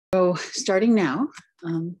So starting now,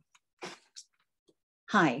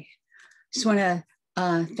 hi, just want to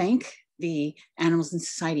thank the Animals and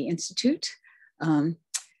Society Institute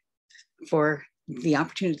for the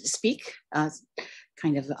opportunity to speak.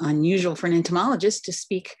 Kind of unusual for an entomologist to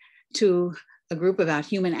speak to a group about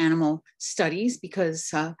human-animal studies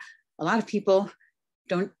because a lot of people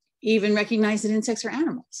don't even recognize that insects are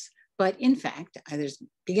animals. But in fact, there's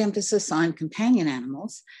big emphasis on companion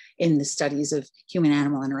animals in the studies of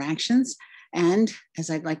human-animal interactions. And as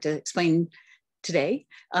I'd like to explain today,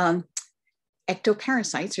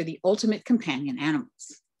 ectoparasites are the ultimate companion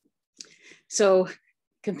animals. So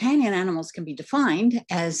companion animals can be defined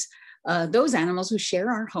as those animals who share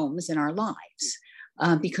our homes and our lives.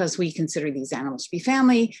 Because we consider these animals to be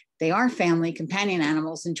family, they are family. Companion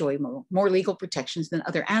animals enjoy more legal protections than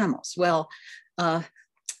other animals. Well,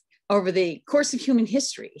 over the course of human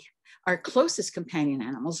history, our closest companion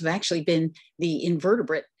animals have actually been the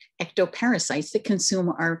invertebrate ectoparasites that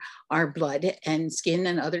consume our blood and skin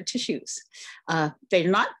and other tissues. They're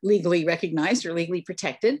not legally recognized or legally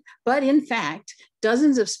protected, but in fact,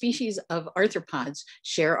 dozens of species of arthropods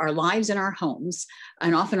share our lives and our homes,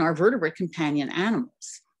 and often our vertebrate companion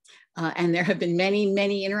animals. And there have been many,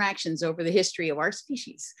 many interactions over the history of our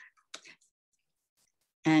species.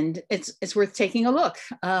 And it's worth taking a look.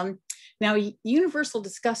 Now, universal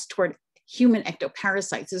disgust toward human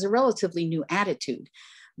ectoparasites is a relatively new attitude.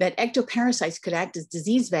 That ectoparasites could act as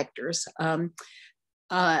disease vectors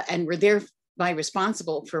and were thereby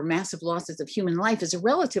responsible for massive losses of human life is a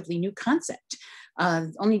relatively new concept,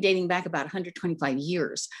 only dating back about 125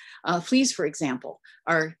 years. Fleas, for example,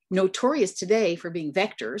 are notorious today for being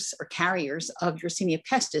vectors or carriers of Yersinia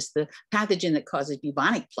pestis, the pathogen that causes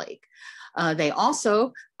bubonic plague. They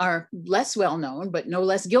also are less well known, but no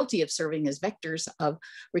less guilty of serving as vectors of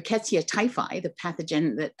Rickettsia typhi, the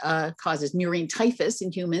pathogen that causes murine typhus in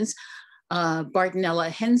humans, Bartonella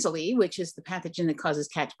henselae, which is the pathogen that causes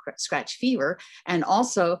cat scratch fever, and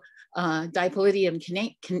also Dipylidium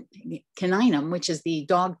caninum, which is the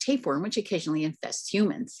dog tapeworm, which occasionally infests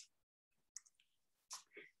humans.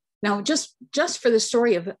 Now, just for the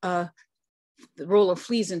story of the role of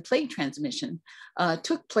fleas in plague transmission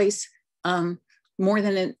took place more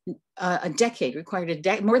than a decade, required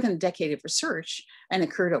more than a decade of research, and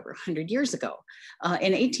occurred over 100 years ago.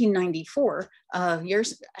 In 1894,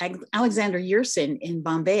 Alexander Yersin in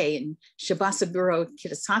Bombay and Shibasaburo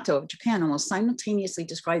Kitasato of Japan almost simultaneously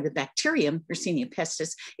described the bacterium Yersinia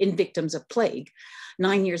pestis in victims of plague.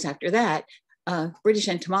 9 years after that, British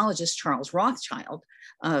entomologist Charles Rothschild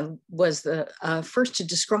was the first to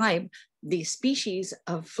describe the species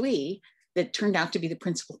of flea that turned out to be the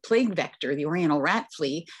principal plague vector, the oriental rat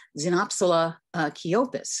flea, Xenopsila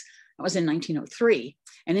chiopus. That was in 1903.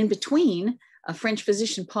 And in between, a French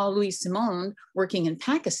physician, Paul-Louis Simon, working in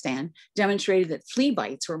Pakistan, demonstrated that flea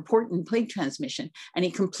bites were important in plague transmission. And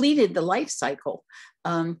he completed the life cycle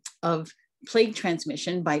of plague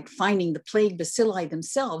transmission by finding the plague bacilli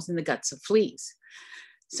themselves in the guts of fleas.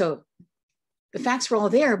 So the facts were all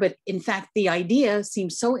there, but in fact, the idea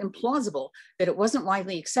seemed so implausible that it wasn't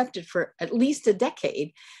widely accepted for at least a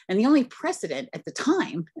decade. And the only precedent at the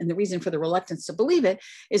time, and the reason for the reluctance to believe it,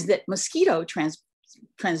 is that mosquito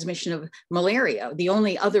transmission of malaria, the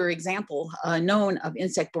only other example known of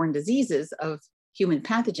insect-borne diseases of human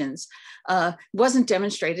pathogens, wasn't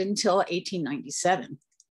demonstrated until 1897.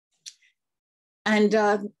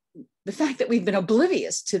 And the fact that we've been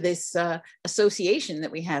oblivious to this association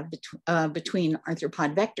that we have between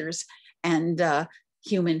arthropod vectors and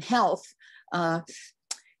human health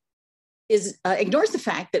ignores the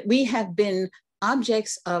fact that we have been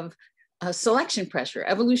objects of selection pressure,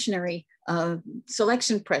 evolutionary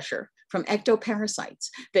selection pressure from ectoparasites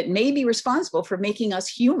that may be responsible for making us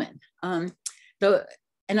human.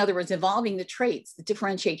 In other words, evolving the traits that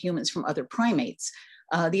differentiate humans from other primates.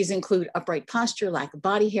 These include upright posture, lack of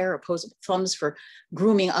body hair, opposable thumbs for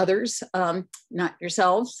grooming others, not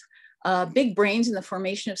yourselves, big brains in the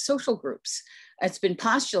formation of social groups. It's been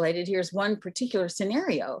postulated, here's one particular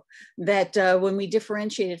scenario, that when we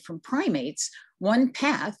differentiated from primates, one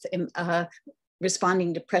path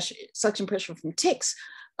responding to suction pressure from ticks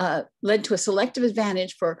led to a selective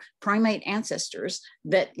advantage for primate ancestors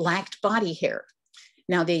that lacked body hair.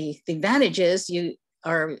 Now, the advantage is you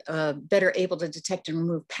are better able to detect and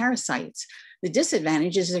remove parasites. The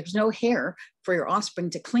disadvantage is there's no hair for your offspring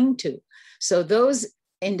to cling to. So those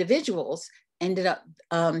individuals ended up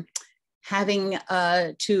having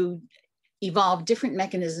to evolve different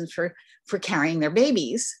mechanisms for carrying their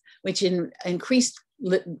babies, which increased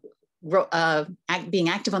being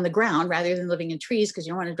active on the ground rather than living in trees because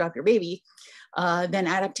you don't want to drop your baby, then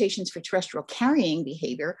adaptations for terrestrial carrying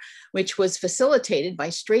behavior, which was facilitated by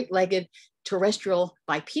straight-legged terrestrial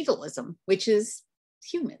bipedalism, which is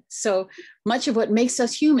human. So much of what makes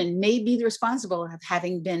us human may be responsible of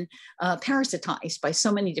having been parasitized by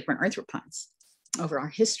so many different arthropods over our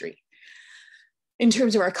history. In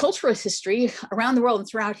terms of our cultural history, around the world and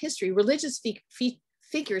throughout history, religious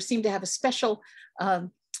figures seem to have a special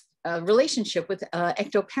relationship with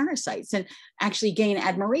ectoparasites and actually gain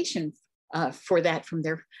admiration for that from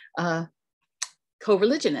their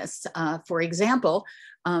co-religionists. For example,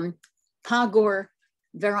 Pagor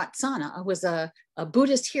Varatsana was a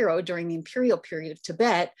Buddhist hero during the imperial period of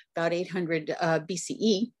Tibet, about 800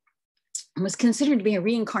 BCE, and was considered to be a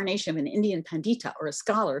reincarnation of an Indian pandita, or a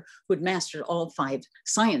scholar who had mastered all 5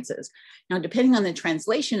 sciences. Now, depending on the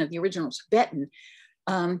translation of the original Tibetan,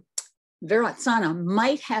 Varatsana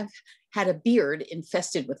might have had a beard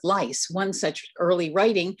infested with lice. One such early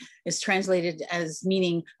writing is translated as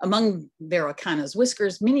meaning, among Varakana's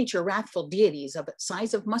whiskers, miniature wrathful deities of the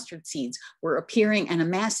size of mustard seeds were appearing and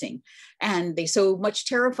amassing. And they so much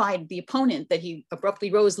terrified the opponent that he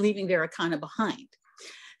abruptly rose, leaving Varakana behind.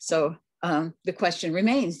 So the question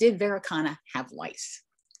remains, did Varakana have lice?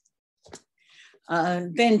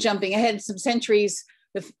 Then jumping ahead some centuries,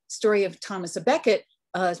 the story of Thomas à Becket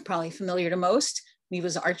is probably familiar to most. He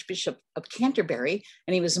was Archbishop of Canterbury,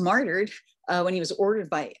 and he was martyred when he was murdered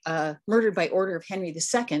by order of Henry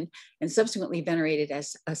II, and subsequently venerated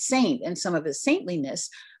as a saint. And some of his saintliness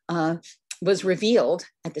was revealed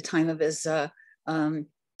at the time of his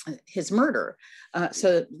murder.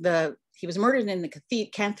 He was murdered in the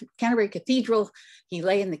Canterbury Cathedral. He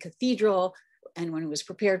lay in the cathedral, and when he was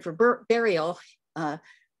prepared for burial,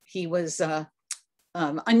 he was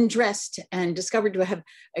undressed and discovered to have an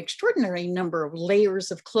extraordinary number of layers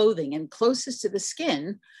of clothing, and closest to the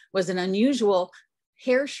skin was an unusual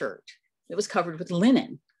hair shirt that was covered with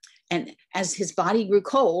linen. And as his body grew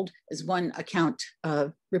cold, as one account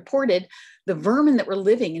reported, the vermin that were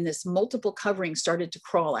living in this multiple covering started to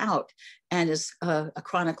crawl out. And as a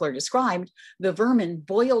chronicler described, the vermin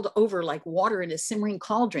boiled over like water in a simmering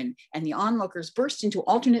cauldron, and the onlookers burst into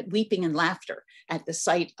alternate weeping and laughter at the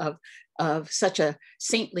sight of such a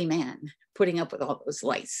saintly man putting up with all those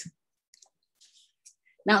lice.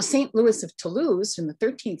 Now, St. Louis of Toulouse in the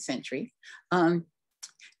 13th century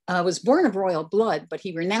was born of royal blood, but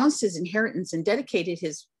he renounced his inheritance and dedicated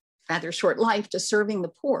his rather short life to serving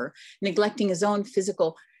the poor, neglecting his own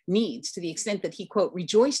physical needs to the extent that he, quote,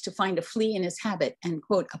 rejoiced to find a flea in his habit and,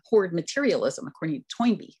 quote, abhorred materialism, according to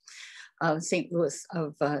Toynbee, St. Louis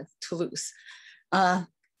of Toulouse. Then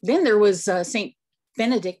there was St.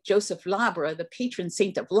 Benedict Joseph Labre, the patron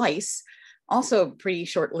saint of lice, also pretty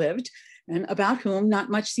short-lived, and about whom not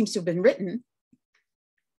much seems to have been written,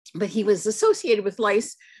 but he was associated with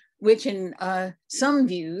lice, which in some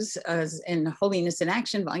views, as in Holiness in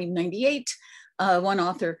Action, volume 98, one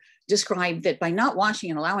author described that by not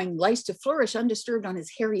washing and allowing lice to flourish undisturbed on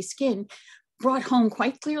his hairy skin, brought home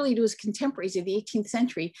quite clearly to his contemporaries of the 18th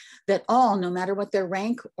century that all, no matter what their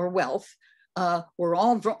rank or wealth, were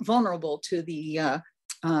all vulnerable to the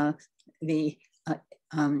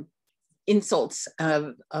insults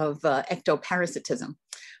of ectoparasitism.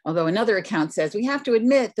 Although another account says, we have to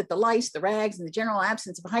admit that the lice, the rags, and the general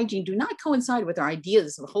absence of hygiene do not coincide with our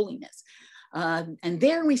ideas of holiness. And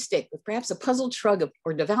there we stick with perhaps a puzzled shrug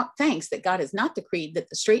or devout thanks that God has not decreed that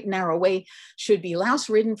the straight and narrow way should be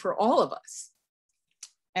louse-ridden for all of us.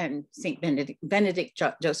 And St. Benedict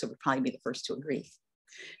Joseph would probably be the first to agree.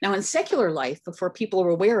 Now, in secular life, before people were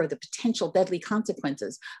aware of the potential deadly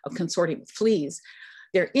consequences of consorting with fleas,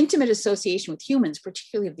 their intimate association with humans,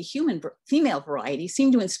 particularly of the human female variety,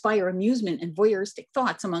 seemed to inspire amusement and voyeuristic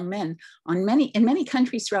thoughts among men in many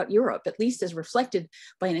countries throughout Europe, at least as reflected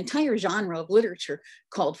by an entire genre of literature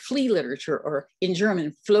called flea literature, or in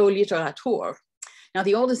German, Flohliteratur. Now,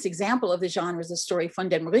 the oldest example of the genre is the story Von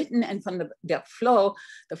dem Ritten and von der Floh,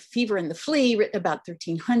 The Fever and the Flea, written about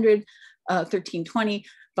 1320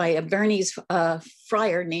 by a Bernese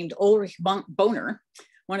friar named Ulrich Boner.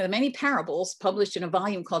 One of the many parables published in a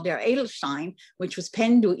volume called Der Edelstein, which was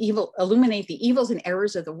penned to illuminate the evils and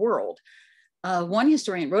errors of the world. One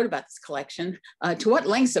historian wrote about this collection, to what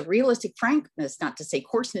lengths of realistic frankness, not to say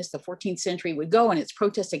coarseness, the 14th century would go in its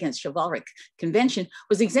protest against chivalric convention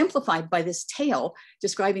was exemplified by this tale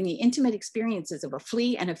describing the intimate experiences of a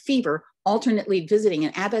flea and a fever alternately visiting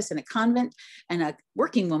an abbess in a convent and a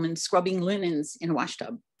working woman scrubbing linens in a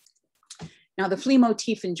washtub. Now, the flea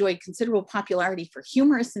motif enjoyed considerable popularity for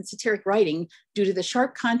humorous and satiric writing due to the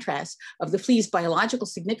sharp contrast of the flea's biological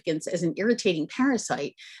significance as an irritating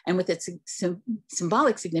parasite and with its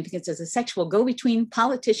symbolic significance as a sexual go-between,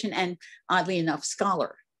 politician, and, oddly enough,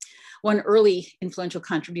 scholar. One early influential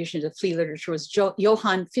contribution to flea literature was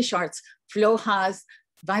Johann Fischart's Floha's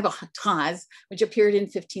Weibertras, which appeared in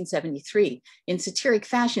 1573. In satiric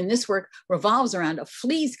fashion, this work revolves around a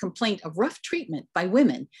flea's complaint of rough treatment by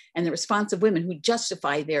women and the response of women who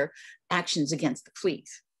justify their actions against the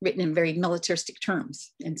fleas, written in very militaristic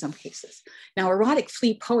terms in some cases. Now, erotic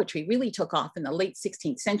flea poetry really took off in the late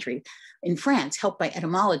 16th century in France, helped by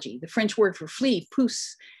etymology. The French word for flea,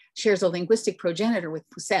 pousse, shares a linguistic progenitor with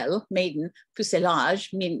pucelle, maiden, pucellage,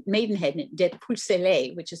 maidenhead, and de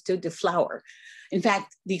puceler, which is to deflower. In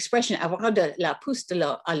fact, the expression avoir de la pousse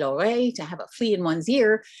à l'oreille, to have a flea in one's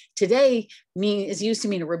ear, today is used to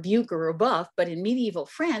mean a rebuke or rebuff, but in medieval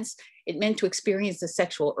France, it meant to experience a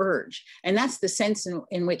sexual urge. And that's the sense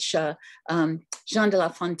in which Jean de La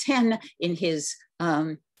Fontaine, in his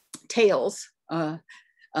tales,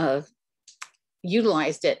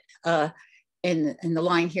 utilized it in the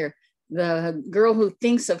line here. The girl who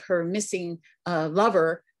thinks of her missing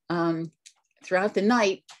lover throughout the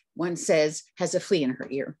night, one says, has a flea in her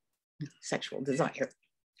ear, sexual desire.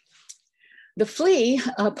 The Flea,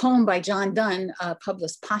 a poem by John Donne,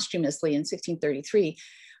 published posthumously in 1633,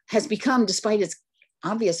 has become, despite its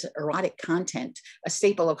obvious erotic content, a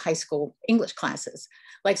staple of high school English classes.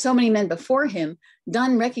 Like so many men before him,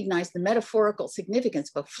 Donne recognized the metaphorical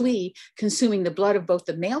significance of a flea consuming the blood of both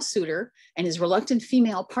the male suitor and his reluctant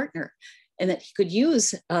female partner, and that he could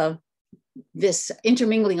use this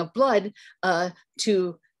intermingling of blood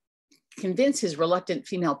to convince his reluctant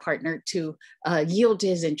female partner to yield to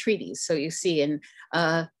his entreaties. So you see in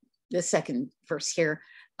the second verse here,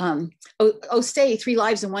 oh, stay, 3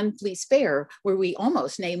 lives and 1 flea spare, where we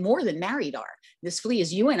almost, nay, more than married are. This flea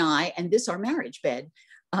is you and I, and this our marriage bed,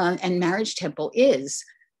 and marriage temple is.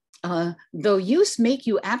 Though use make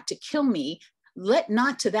you apt to kill me, let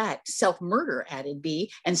not to that self-murder added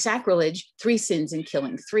be, and sacrilege 3 sins in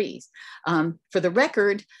killing 3. For the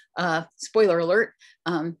record, spoiler alert,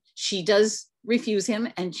 she does refuse him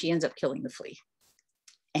and she ends up killing the flea.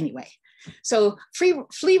 Anyway, so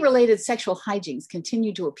flea-related sexual hijinks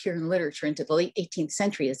continued to appear in literature into the late 18th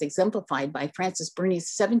century, as exemplified by Frances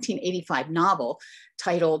Burney's 1785 novel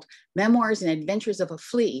titled Memoirs and Adventures of a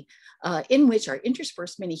Flea, in which are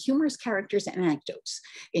interspersed many humorous characters and anecdotes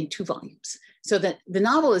in 2 volumes. So that the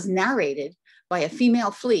novel is narrated by a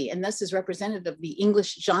female flea, and thus is representative of the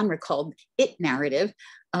English genre called it narrative,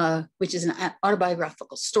 which is an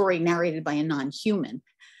autobiographical story narrated by a non-human.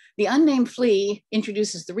 The unnamed flea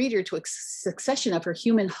introduces the reader to a succession of her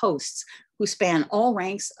human hosts who span all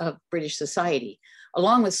ranks of British society.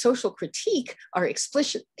 Along with social critique are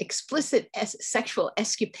explicit sexual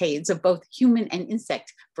escapades of both human and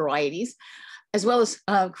insect varieties, as well as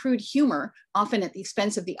crude humor, often at the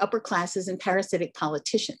expense of the upper classes and parasitic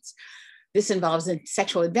politicians. This involves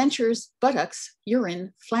sexual adventures, buttocks,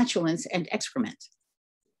 urine, flatulence, and excrement.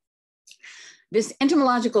 This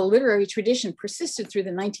entomological literary tradition persisted through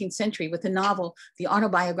the 19th century with the novel, The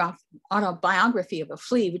Autobiography of a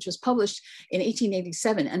Flea, which was published in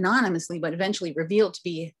 1887 anonymously, but eventually revealed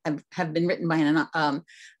to have been written by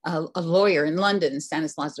a lawyer in London,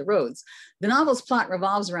 Stanislaus de Rhodes. The novel's plot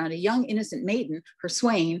revolves around a young innocent maiden, her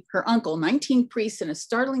swain, her uncle, 19 priests, and a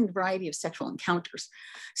startling variety of sexual encounters.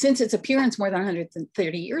 Since its appearance more than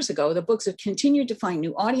 130 years ago, the books have continued to find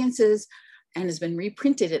new audiences and has been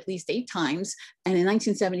reprinted at least 8 times. And in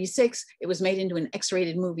 1976, it was made into an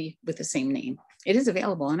X-rated movie with the same name. It is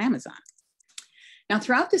available on Amazon. Now,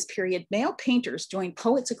 throughout this period, male painters joined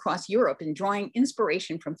poets across Europe in drawing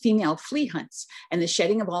inspiration from female flea hunts and the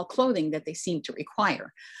shedding of all clothing that they seemed to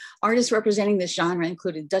require. Artists representing this genre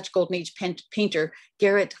included Dutch Golden Age painter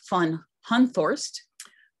Gerrit van Honthorst,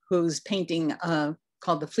 whose painting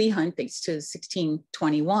called The Flea Hunt dates to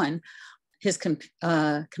 1621, his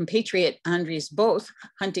compatriot Andries Booth,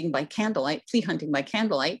 Hunting by Candlelight, Flea Hunting by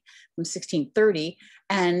Candlelight from 1630,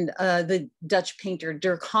 and the Dutch painter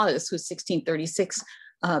Dirk Haas, whose 1636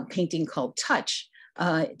 painting called Touch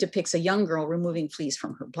depicts a young girl removing fleas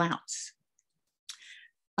from her blouse.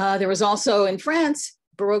 There was also in France,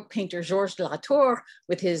 Baroque painter Georges de la Tour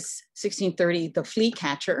with his 1630 The Flea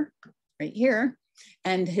Catcher, right here,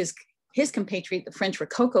 and his compatriot, the French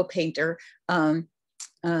Rococo painter,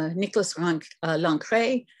 Nicolas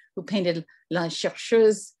Lancret, who painted La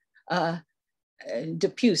Chercheuse de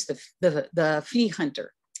Puce, the flea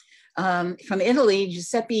hunter. From Italy,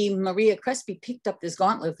 Giuseppe Maria Crespi picked up this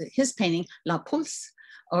gauntlet with his painting La Pulse,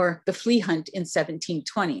 or The Flea Hunt, in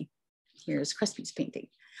 1720. Here's Crespi's painting.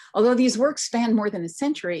 Although these works span more than a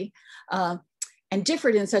century and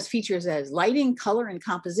differed in such features as lighting, color, and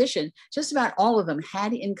composition, just about all of them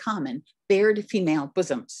had in common bared female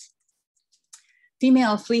bosoms.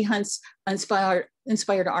 Female flea hunts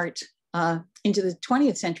inspired art into the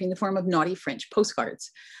 20th century in the form of naughty French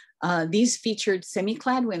postcards. These featured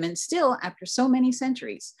semi-clad women still, after so many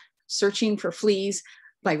centuries, searching for fleas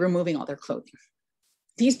by removing all their clothing.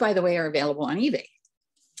 These, by the way, are available on eBay.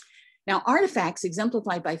 Now, artifacts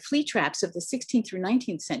exemplified by flea traps of the 16th through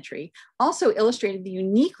 19th century also illustrated the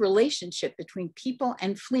unique relationship between people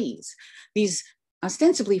and fleas. These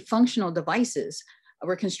ostensibly functional devices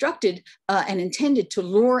were constructed and intended to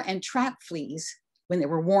lure and trap fleas when they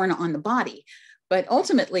were worn on the body. But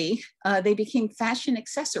ultimately, they became fashion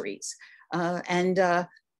accessories and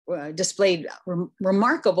displayed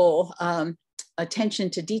remarkable attention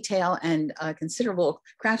to detail and considerable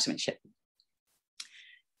craftsmanship.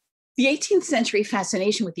 The 18th century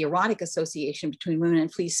fascination with the erotic association between women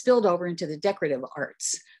and fleas spilled over into the decorative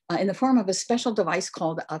arts in the form of a special device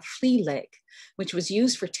called a flea leg, which was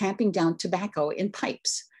used for tamping down tobacco in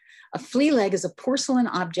pipes. A flea leg is a porcelain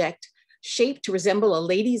object shaped to resemble a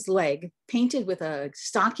lady's leg, painted with a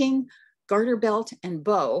stocking, garter belt, and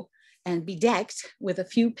bow, and bedecked with a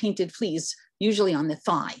few painted fleas, usually on the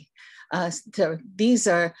thigh. So these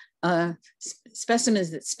are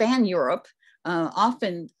specimens that span Europe,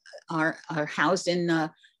 often are housed in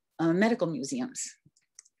medical museums.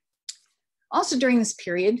 Also during this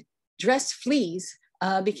period, dressed fleas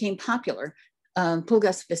became popular.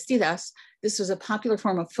 Pulgas vestidas, this was a popular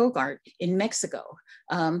form of folk art in Mexico.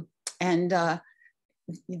 And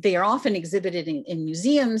they are often exhibited in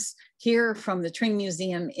museums. Here from the Tring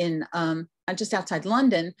Museum in just outside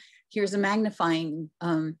London, here's a magnifying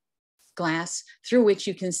glass through which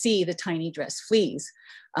you can see the tiny dressed fleas.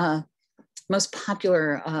 Most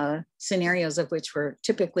popular scenarios of which were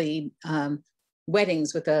typically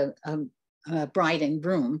weddings with a bride and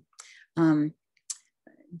groom.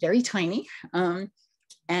 Very tiny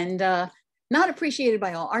and not appreciated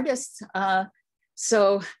by all artists.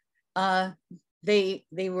 So they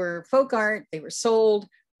were folk art, they were sold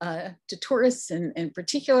to tourists in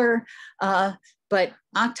particular, but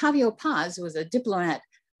Octavio Paz was a diplomat,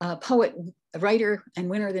 poet, writer, and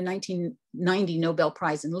winner of the 1990 Nobel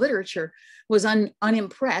Prize in Literature, was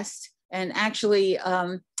unimpressed and actually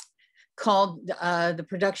called the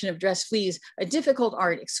production of dressed fleas a difficult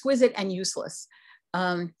art, exquisite and useless.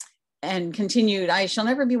 And continued, I shall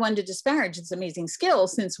never be one to disparage its amazing skill,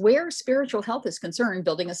 since where spiritual health is concerned,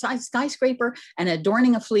 building a skyscraper and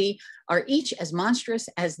adorning a flea are each as monstrous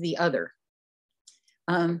as the other.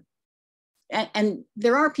 And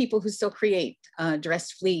there are people who still create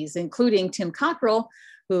dressed fleas, including Tim Cockrell,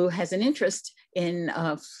 who has an interest in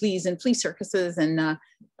fleas and flea circuses. And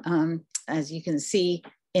as you can see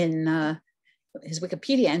in his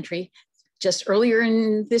Wikipedia entry, just earlier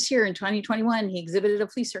in this year, in 2021, he exhibited a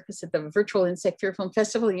flea circus at the Virtual Insect Fear Film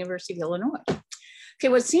Festival at the University of Illinois. Okay,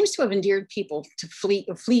 what seems to have endeared people to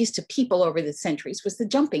fleas to people over the centuries was the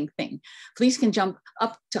jumping thing. Fleas can jump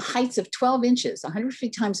up to heights of 12 inches, 150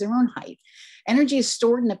 times their own height. Energy is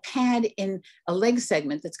stored in a pad in a leg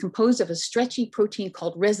segment that's composed of a stretchy protein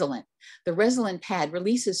called resilient. The resilient pad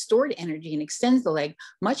releases stored energy and extends the leg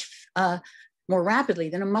much more rapidly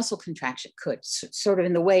than a muscle contraction could, sort of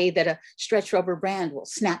in the way that a stretch rubber band will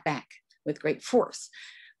snap back with great force.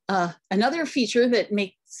 Another feature that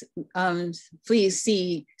makes fleas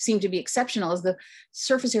seem to be exceptional is the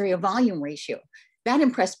surface area volume ratio. That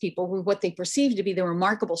impressed people with what they perceived to be the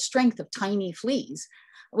remarkable strength of tiny fleas,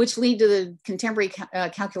 which lead to the contemporary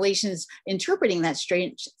calculations interpreting that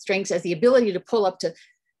strength as the ability to pull up to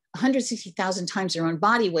 160,000 times their own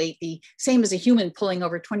body weight, the same as a human pulling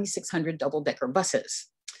over 2,600 double-decker buses.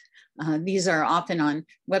 These are often on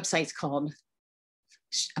websites called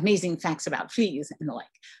Amazing Facts About Fleas and the like.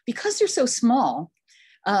 Because they're so small,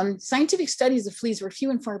 scientific studies of fleas were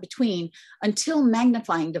few and far between until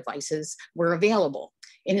magnifying devices were available.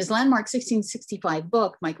 In his landmark 1665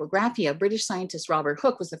 book, Micrographia, British scientist Robert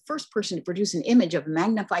Hooke was the first person to produce an image of a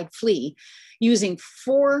magnified flea using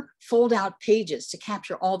 4 fold-out pages to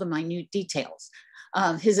capture all the minute details.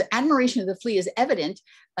 His admiration of the flea is evident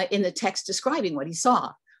in the text describing what he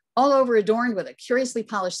saw. All over adorned with a curiously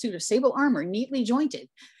polished suit of sable armor, neatly jointed,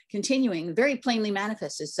 continuing, very plainly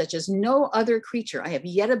manifested, such as no other creature I have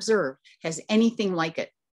yet observed has anything like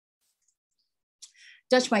it.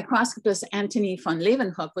 Dutch microscopist Antony van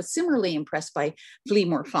Leeuwenhoek was similarly impressed by flea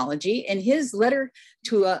morphology. In his letter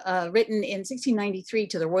to written in 1693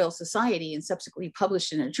 to the Royal Society and subsequently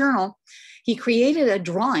published in a journal, he created a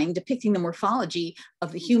drawing depicting the morphology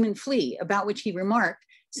of the human flea, about which he remarked,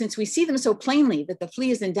 since we see them so plainly that the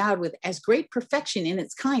flea is endowed with as great perfection in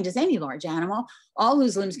its kind as any large animal, all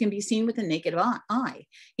whose limbs can be seen with the naked eye.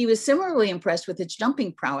 He was similarly impressed with its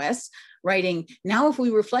jumping prowess, writing, "Now if we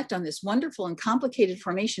reflect on this wonderful and complicated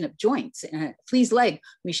formation of joints in a flea's leg,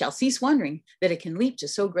 we shall cease wondering that it can leap to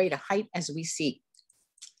so great a height as we see."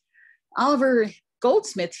 Oliver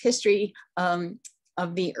Goldsmith's History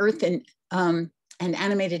of the Earth and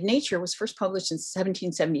Animated Nature was first published in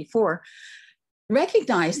 1774,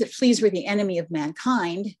 recognized that fleas were the enemy of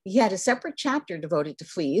mankind. He had a separate chapter devoted to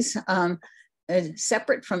fleas,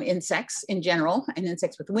 separate from insects in general and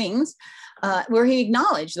insects with wings, where he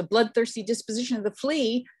acknowledged the bloodthirsty disposition of the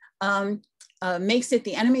flea makes it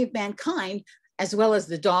the enemy of mankind, as well as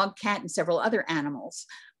the dog, cat, and several other animals.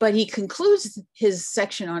 But he concludes his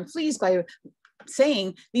section on fleas by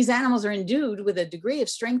saying these animals are endued with a degree of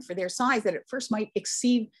strength for their size that at first might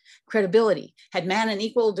exceed credibility. Had man an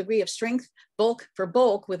equal degree of strength, bulk for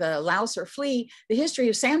bulk, with a louse or flea, the history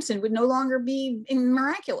of Samson would no longer be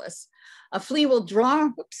miraculous. A flea will draw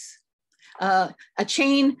a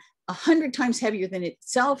chain 100 times heavier than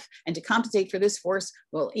itself, and to compensate for this force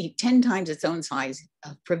will eat 10 times its own size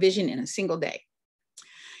of provision in a single day.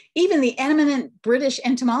 Even the eminent British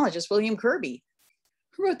entomologist William Kirby,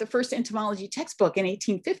 who wrote the first entomology textbook in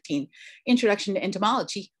 1815, Introduction to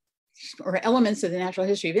Entomology, or Elements of the Natural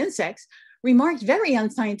History of Insects, remarked very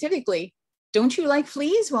unscientifically, "Don't you like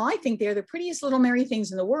fleas? Well, I think they're the prettiest little merry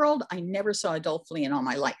things in the world. I never saw a dull flea in all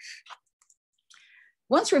my life."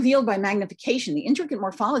 Once revealed by magnification, the intricate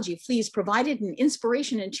morphology of fleas provided an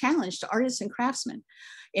inspiration and challenge to artists and craftsmen.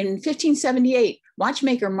 In 1578,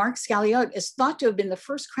 watchmaker Marc Sgalliot is thought to have been the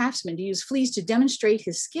first craftsman to use fleas to demonstrate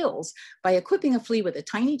his skills by equipping a flea with a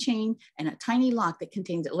tiny chain and a tiny lock that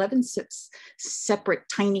contains 11 separate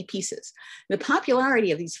tiny pieces. The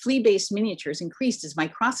popularity of these flea-based miniatures increased as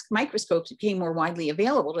microscopes became more widely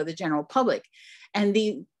available to the general public. And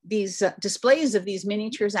these displays of these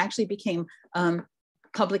miniatures actually became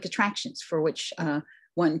public attractions for which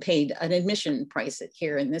one paid an admission price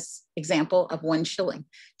here in this example of 1 shilling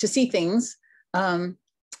to see things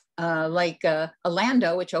like a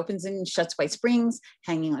landau, which opens and shuts by springs,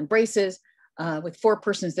 hanging on braces, with 4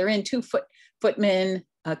 persons therein, 2 footmen,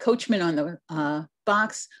 a coachman on the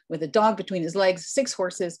box with a dog between his legs, 6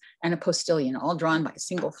 horses, and a postilion, all drawn by a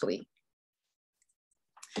single flea.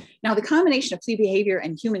 Now, the combination of flea behavior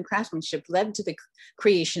and human craftsmanship led to the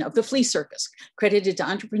creation of the flea circus, credited to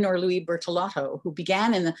entrepreneur Louis Bertolotto, who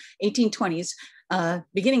beginning in the 1820s,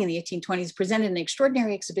 presented an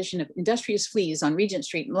extraordinary exhibition of industrious fleas on Regent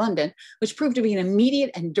Street in London, which proved to be an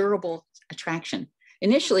immediate and durable attraction.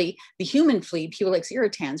 Initially, the human flea, Pulex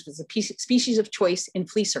irritans, was a species of choice in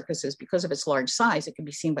flea circuses because of its large size. It could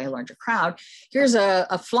be seen by a larger crowd. Here's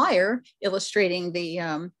a flyer illustrating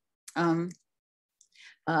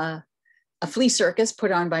a flea circus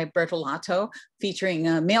put on by Bertolotto, featuring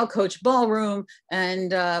a mail coach ballroom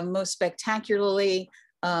and most spectacularly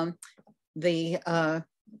a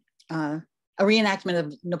reenactment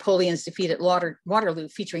of Napoleon's defeat at Waterloo,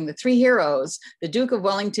 featuring the 3 heroes, the Duke of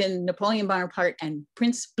Wellington, Napoleon Bonaparte, and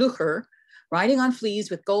Prince Blücher, riding on fleas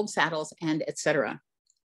with gold saddles, and etc.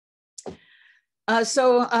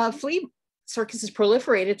 Flea circuses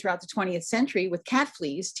proliferated throughout the 20th century, with cat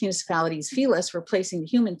fleas, Tinus phallides felis, replacing the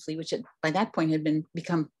human flea, which by that point had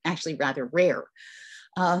become actually rather rare.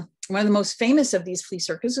 One of the most famous of these flea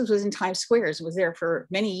circuses was in Times Square. It was there for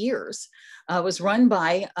many years. Was run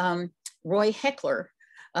by Roy Heckler,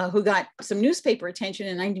 who got some newspaper attention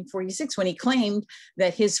in 1946 when he claimed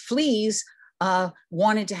that his fleas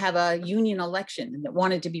wanted to have a union election and that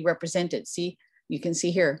wanted to be represented. See, you can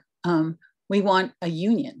see here, we want a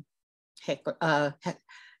union.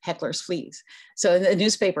 Heckler's fleas. So in the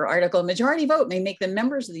newspaper article, majority vote may make them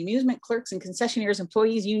members of the amusement clerks and concessionaires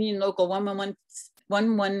employees union local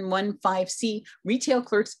 1115C Retail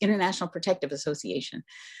Clerks International Protective Association.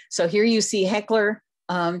 So here you see Heckler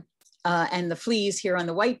and the fleas here on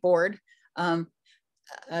the whiteboard,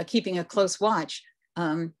 keeping a close watch.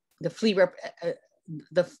 The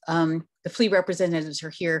flea representatives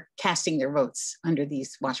are here casting their votes under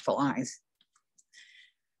these watchful eyes.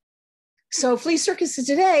 So flea circuses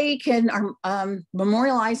today are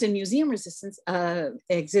memorialized in museum resistance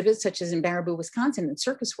exhibits, such as in Baraboo, Wisconsin, and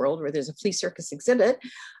Circus World, where there's a flea circus exhibit,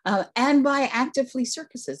 and by active flea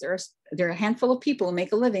circuses. There are a handful of people who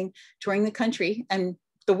make a living touring the country and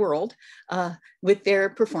the world with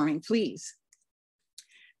their performing fleas.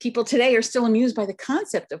 People today are still amused by the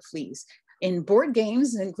concept of fleas in board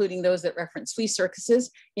games, including those that reference flea circuses,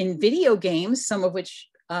 in video games, some of which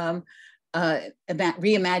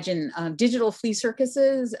reimagine digital flea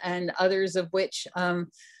circuses, and others of which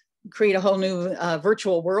create a whole new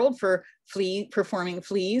virtual world for performing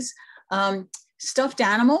fleas. Stuffed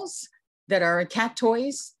animals that are cat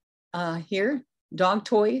toys here, dog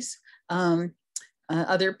toys,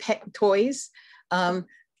 other pet toys,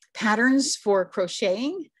 patterns for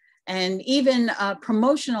crocheting, and even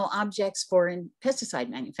promotional objects for pesticide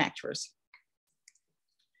manufacturers.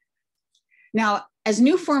 Now, as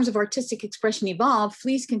new forms of artistic expression evolved,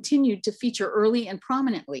 fleas continued to feature early and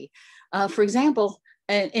prominently. For example,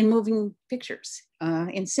 in moving pictures,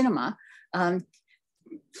 in cinema,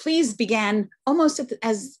 fleas began almost at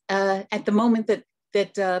the moment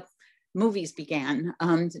that movies began,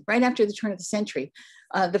 right after the turn of the century.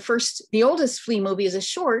 The oldest flea movie is a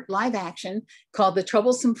short live action called The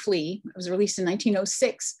Troublesome Flea. It was released in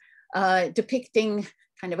 1906, depicting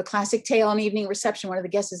kind of a classic tale. On evening reception, one of the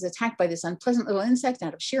guests is attacked by this unpleasant little insect.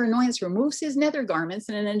 Out of sheer annoyance, removes his nether garments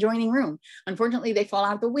in an adjoining room. Unfortunately, they fall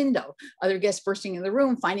out the window. Other guests bursting in the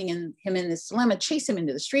room, finding him in this dilemma, chase him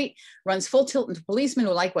into the street, runs full tilt into policeman,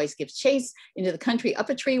 who likewise gives chase into the country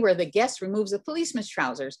up a tree, where the guest removes the policeman's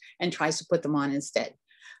trousers and tries to put them on instead.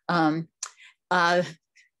 The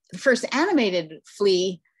first animated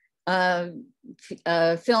flea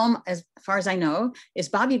film, as far as I know, is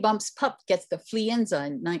Bobby Bump's Pup Gets the Fleaenza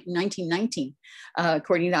in 1919.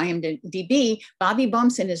 According to IMDb, Bobby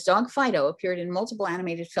Bumps and his dog Fido appeared in multiple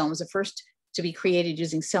animated films, the first to be created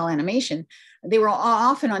using cell animation. They were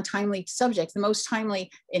often on timely subjects. The most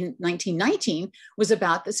timely in 1919 was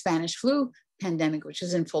about the Spanish flu pandemic, which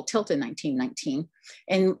was in full tilt in 1919.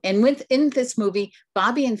 And within this movie,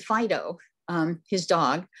 Bobby and Fido, his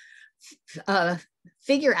dog,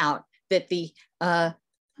 figure out that the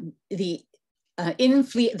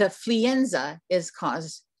fleaenza is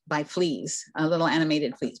caused by fleas, little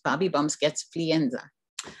animated fleas. Bobby Bumps gets fleaenza.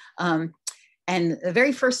 And the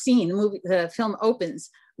very first scene, the film opens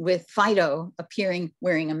with Fido appearing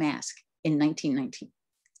wearing a mask in 1919.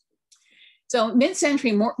 So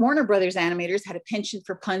mid-century, Warner Brothers animators had a penchant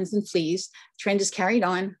for puns and fleas. Trend is carried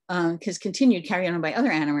on, continued carried on by other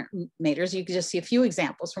animators. You can just see a few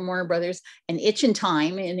examples from Warner Brothers. An Itch in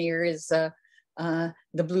Time, and here is the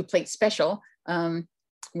Blue Plate Special,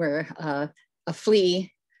 where a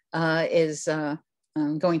flea is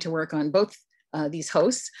going to work on both these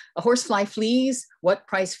hosts. A horsefly flees, what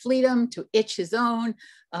price fleedom, to itch his own,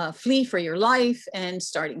 flee for your life, and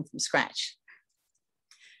starting from scratch.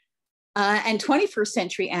 And 21st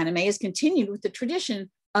century anime has continued with the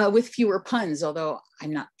tradition with fewer puns, although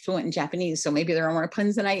I'm not fluent in Japanese, so maybe there are more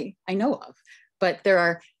puns than I know of. But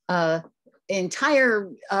there are entire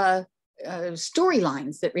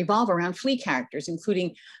storylines that revolve around flea characters,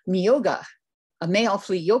 including Miyoga, a male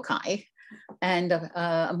flea yokai, and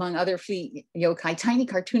among other flea yokai, tiny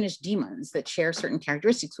cartoonish demons that share certain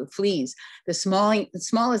characteristics with fleas, the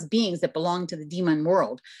smallest beings that belong to the demon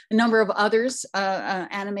world. A number of others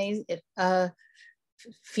animes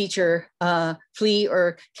feature fleas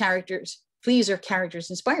or characters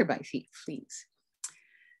inspired by fleas.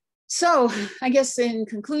 So I guess in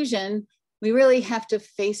conclusion, we really have to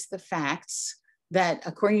face the facts that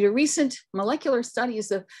according to recent molecular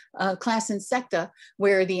studies of class Insecta,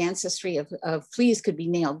 where the ancestry of fleas could be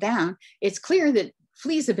nailed down, it's clear that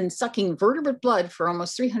fleas have been sucking vertebrate blood for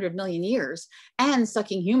almost 300 million years and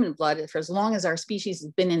sucking human blood for as long as our species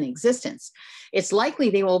has been in existence. It's likely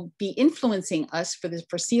they will be influencing us for the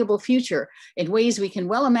foreseeable future in ways we can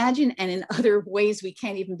well imagine and in other ways we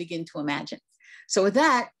can't even begin to imagine. So with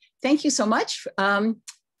that, thank you so much.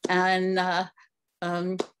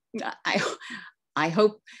 I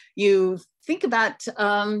hope you think about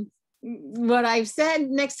what I've said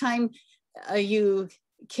next time you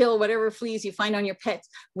kill whatever fleas you find on your pets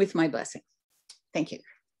with my blessing. Thank you.